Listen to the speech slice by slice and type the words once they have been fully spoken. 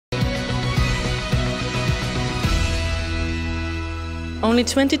Only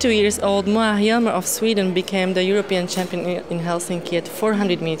 22 years old, Moa Hjelmer of Sweden became the European champion in Helsinki at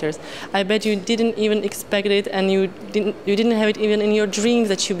 400 meters. I bet you didn't even expect it, and you didn't have it even in your dreams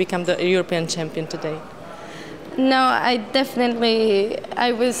that you become the European champion today. No, I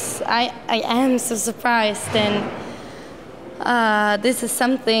am so surprised, and this is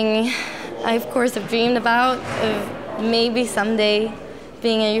something I of course have dreamed about, of maybe someday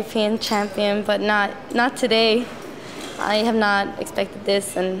being a European champion, but not today. I have not expected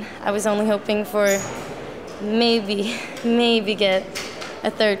this, and I was only hoping for maybe get a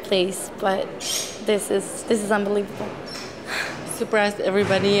third place, but this is unbelievable. Surprised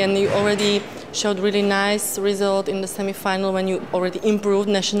everybody, and you already showed really nice result in the semi-final when you already improved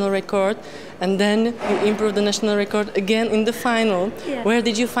national record, and then you improved the national record again in the final. Yeah. Where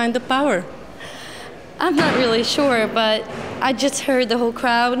did you find the power? I'm not really sure, but I just heard the whole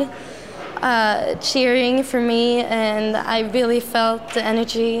crowd cheering for me, and I really felt the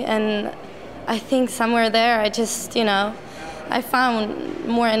energy, and I think somewhere there I just, I found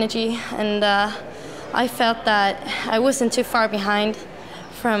more energy, and I felt that I wasn't too far behind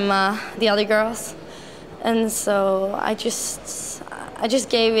from the other girls, and so I just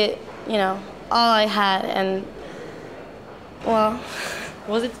gave it, all I had, and well.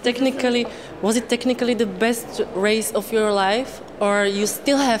 Was it technically the best race of your life, or you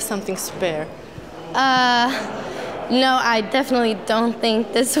still have something spare? No, I definitely don't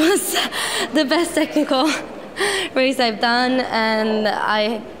think this was the best technical race I've done, and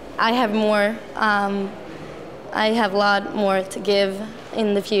I have more. I have a lot more to give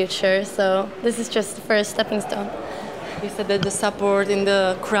in the future, so this is just the first stepping stone. You said that the support in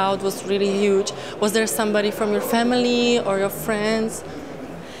the crowd was really huge. Was there somebody from your family or your friends?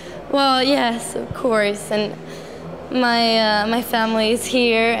 Well, yes, of course, and my family is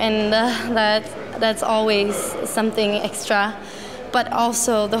here, and that's always something extra. But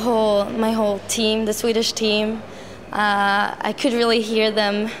also my whole team, the Swedish team, I could really hear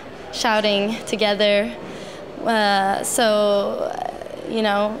them shouting together. So,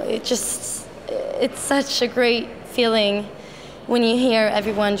 it's such a great feeling when you hear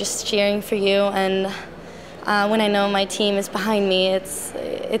everyone just cheering for you, and when I know my team is behind me, it's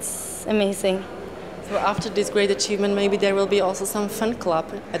amazing. So after this great achievement, maybe there will be also some fun club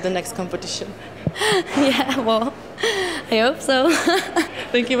at the next competition. Yeah, well, I hope so.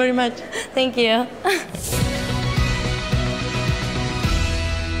 Thank you very much. Thank you.